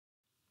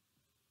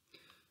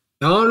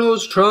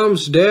Donald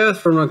Trump's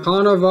death from a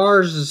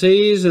coronavirus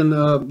disease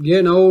and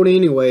getting old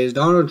anyways.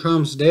 Donald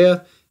Trump's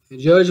death and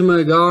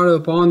judgment of God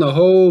upon the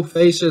whole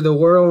face of the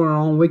world and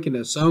on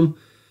wickedness. Some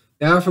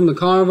die from the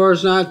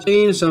coronavirus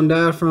 19, some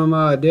die from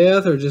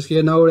death or just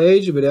getting old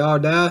age, but they all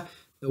die.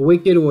 The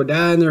wicked will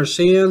die in their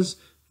sins,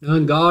 the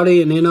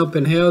ungodly, and end up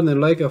in hell in the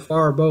lake of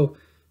fire both.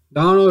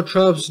 Donald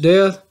Trump's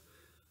death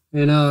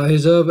and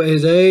his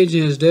age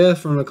and his death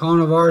from the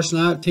coronavirus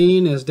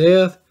 19, his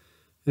death,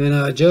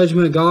 and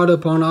judgment of God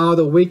upon all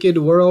the wicked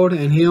world,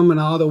 and him and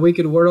all the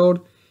wicked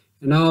world,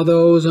 and all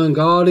those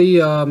ungodly,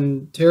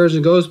 tares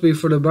and ghosts be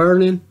for the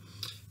burning,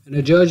 and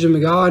the judgment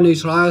of God in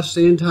these last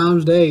end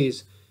times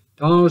days.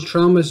 Donald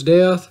Trump's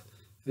death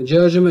and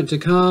judgment to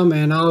come,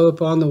 and all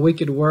upon the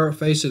wicked world,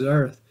 face of the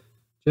earth.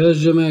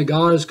 Judgment of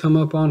God has come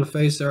upon the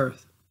face of the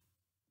earth.